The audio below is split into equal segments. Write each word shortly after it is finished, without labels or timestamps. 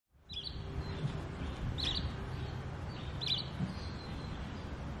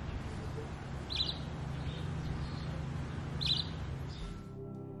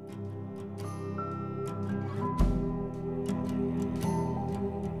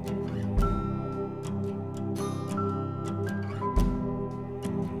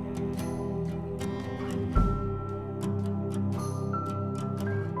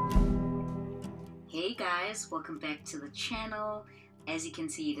guys, welcome back to the channel. As you can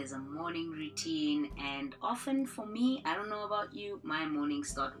see, it is a morning routine, and often for me, I don't know about you, my mornings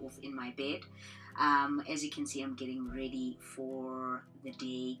start off in my bed. As you can see, I'm getting ready for the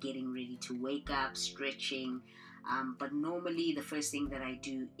day, getting ready to wake up, stretching. But normally the first thing that I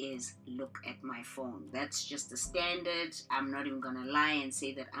do is look at my phone. That's just the standard. I'm not even gonna lie and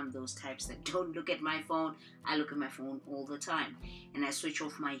say that I'm those types that don't look at my phone. I look at my phone all the time, and I switch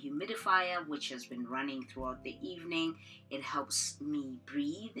off my humidifier, which has been running throughout the evening. It helps me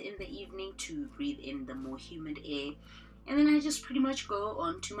breathe in the evening, to breathe in the more humid air, and then I just pretty much go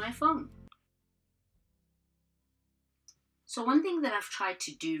onto my phone. So one thing that I've tried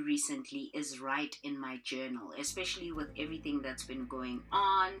to do recently is write in my journal, especially with everything that's been going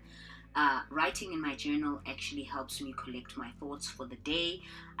on. Writing in my journal actually helps me collect my thoughts for the day.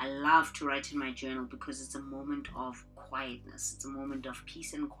 I love to write in my journal because it's a moment of quietness. It's a moment of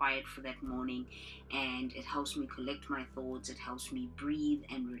peace and quiet for that morning, and it helps me collect my thoughts. It helps me breathe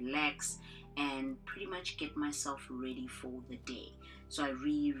and relax and pretty much get myself ready for the day. So I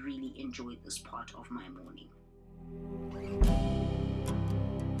really enjoy this part of my morning.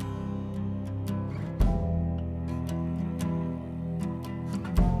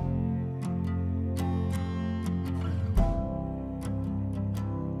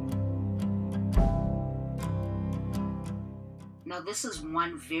 Now, this is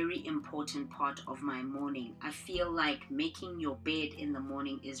one very important part of my morning. I feel like making your bed in the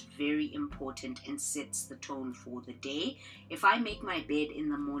morning is very important and sets the tone for the day. If I make my bed in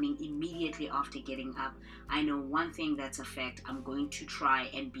the morning immediately after getting up, I know one thing that's a fact: I'm going to try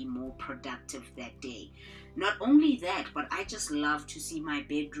and be more productive that day. Not only that, but I just love to see my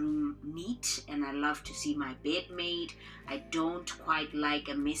bedroom neat, and I love to see my bed made. I don't quite like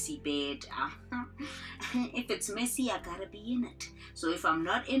a messy bed. If it's messy, I gotta be in it. So if I'm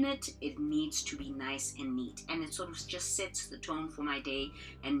not in it, it needs to be nice and neat, and it sort of just sets the tone for my day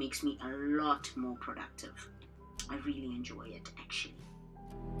and makes me a lot more productive. I really enjoy it, actually.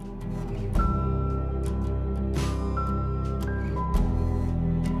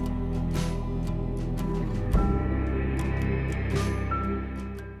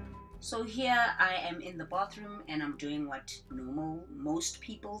 So here I am in the bathroom, and I'm doing what most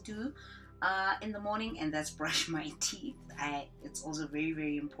people do in the morning, and that's brush my teeth. It's also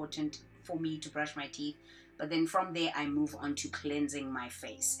very important for me to brush my teeth, but then from there I move on to cleansing my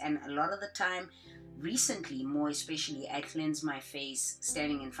face. And a lot of the time, recently more especially, I cleanse my face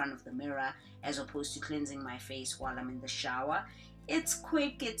standing in front of the mirror as opposed to cleansing my face while I'm in the shower. It's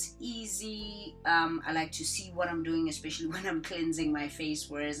quick, it's easy. I like to see what I'm doing, especially when I'm cleansing my face,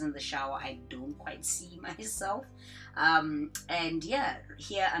 whereas in the shower I don't quite see myself. And yeah,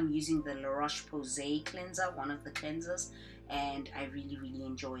 here I'm using the La Roche-Posay cleanser, one of the cleansers, and I really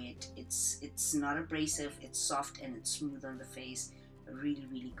enjoy it. It's not abrasive, it's soft, and it's smooth on the face. A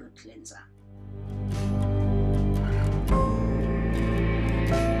really good cleanser.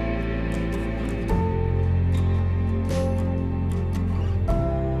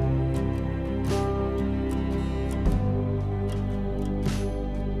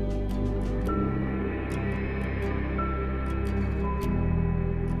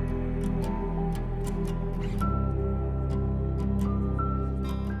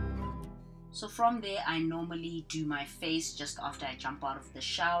 So from there, I normally do my face just after I jump out of the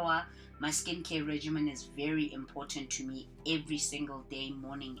shower. My skincare regimen is very important to me every single day,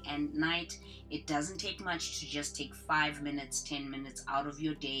 morning and night. It doesn't take much to just take 5 minutes, 10 minutes out of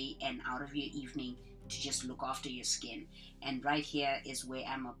your day and out of your evening to just look after your skin. And right here is where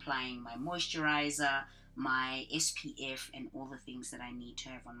I'm applying my moisturizer, my SPF, and all the things that I need to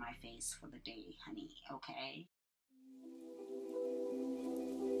have on my face for the day, honey, okay?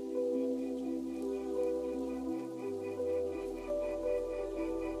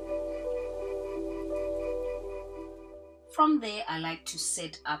 From there, I like to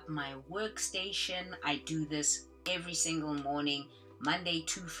set up my workstation. I do this every single morning, Monday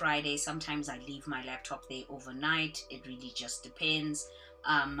to Friday. Sometimes I leave my laptop there overnight. It really just depends.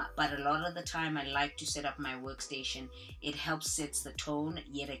 But a lot of the time I like to set up my workstation. It helps sets the tone,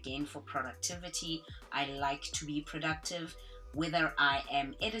 yet again, for productivity. I like to be productive, whether I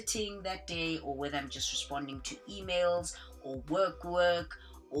am editing that day or whether I'm just responding to emails or work,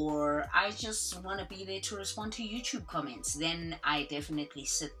 or I just want to be there to respond to YouTube comments. Then I definitely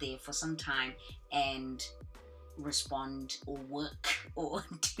sit there for some time and respond or work or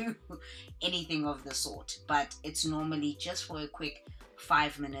do anything of the sort. But it's normally just for a quick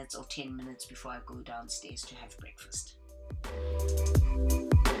 5 minutes or 10 minutes before I go downstairs to have breakfast.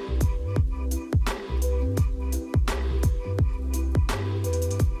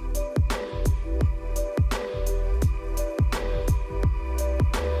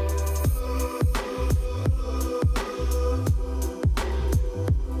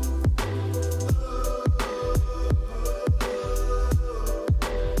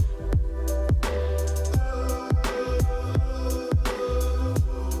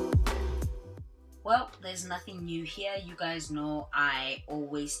 there's nothing new here. You guys know I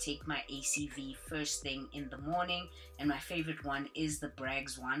always take my ACV first thing in the morning, and my favorite one is the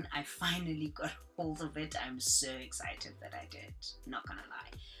Bragg's one. I finally got hold of it. I'm so excited that I did, not gonna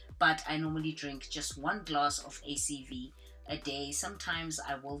lie. But I normally drink just 1 glass of ACV a day. Sometimes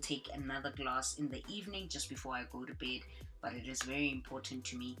I will take another glass in the evening just before I go to bed, but it is very important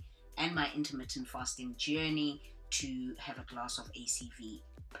to me and my intermittent fasting journey to have a glass of ACV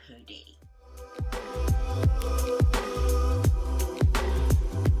per day.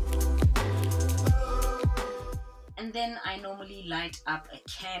 And then I normally light up a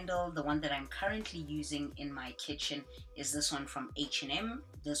candle. The one that I'm currently using in my kitchen is this one from H&M.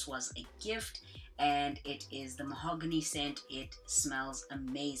 This was a gift, and it is the mahogany scent. It smells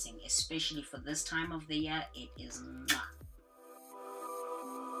amazing, especially for this time of the year. It is mwah.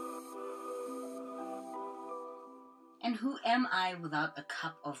 And who am I without a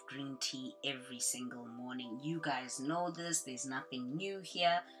cup of green tea every single morning? You guys know this. There's nothing new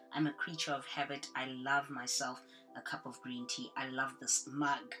here. I'm a creature of habit. I love myself a cup of green tea. I love this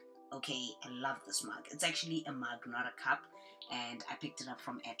mug. Okay, I love this mug. It's actually a mug, not a cup. And I picked it up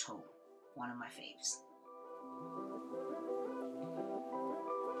from Eto, one of my faves.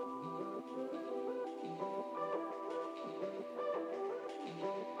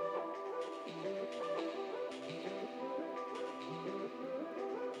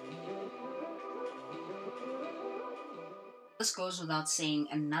 This goes without saying,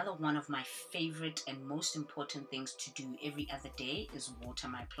 another one of my favorite and most important things to do every other day is water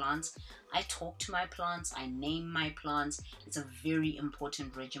my plants. I talk to my plants, I name my plants. It's a very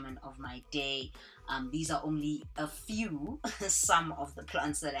important regimen of my day. These are only a few, some of the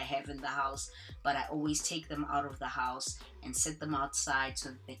plants that I have in the house, but I always take them out of the house and set them outside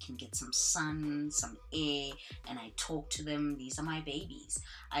so that they can get some sun, some air, and I talk to them. These are my babies.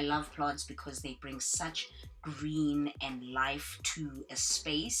 I love plants because they bring such green and life to a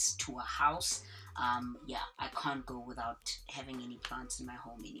space, to a house. Yeah, I can't go without having any plants in my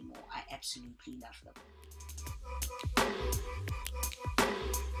home anymore. I absolutely love them.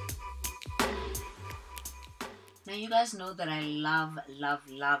 Now you guys know that I love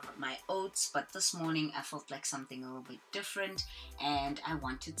my oats, but this morning I felt like something a little bit different and I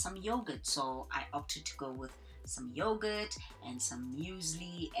wanted some yogurt, so I opted to go with some yogurt and some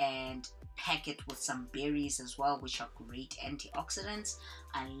muesli and pack it with some berries as well, which are great antioxidants.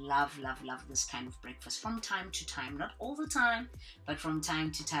 I love this kind of breakfast from time to time, not all the time, but from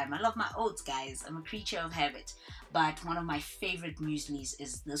time to time. I love my oats, guys. I'm a creature of habit. But one of my favorite mueslis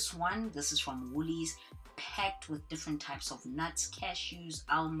is this one. This is from Woolies, packed with different types of nuts, cashews,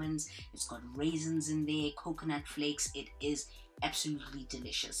 almonds. It's got raisins in there, coconut flakes. It is absolutely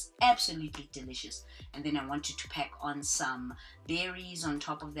delicious, absolutely delicious. And then I wanted to pack on some berries on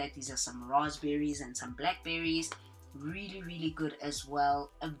top of that. These are some raspberries and some blackberries. Really good as well.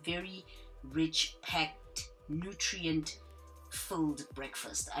 A very rich, packed, nutrient filled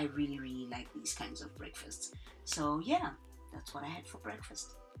breakfast. I really like these kinds of breakfasts. So yeah, that's what I had for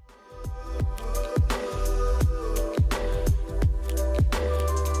breakfast.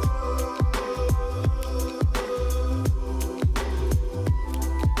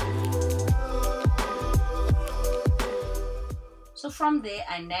 So from there,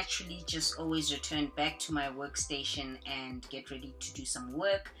 I naturally just always return back to my workstation and get ready to do some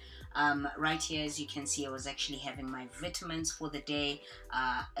work. Right here, as you can see, I was actually having my vitamins for the day,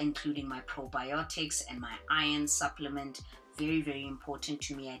 including my probiotics and my iron supplement. Very important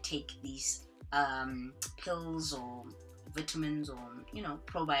to me. I take these pills or vitamins or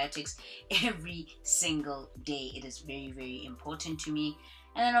probiotics every single day. It is very important to me.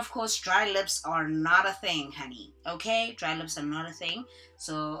 And then of course, dry lips are not a thing, honey. Okay, dry lips are not a thing.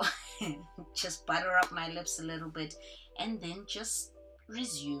 So just butter up my lips a little bit and then just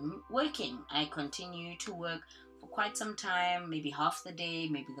resume working. I continue to work for quite some time, maybe half the day,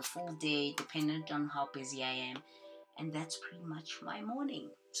 maybe the full day, dependent on how busy I am. And that's pretty much my morning.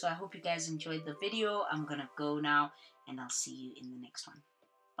 So I hope you guys enjoyed the video. I'm gonna go now and I'll see you in the next one.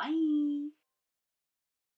 Bye.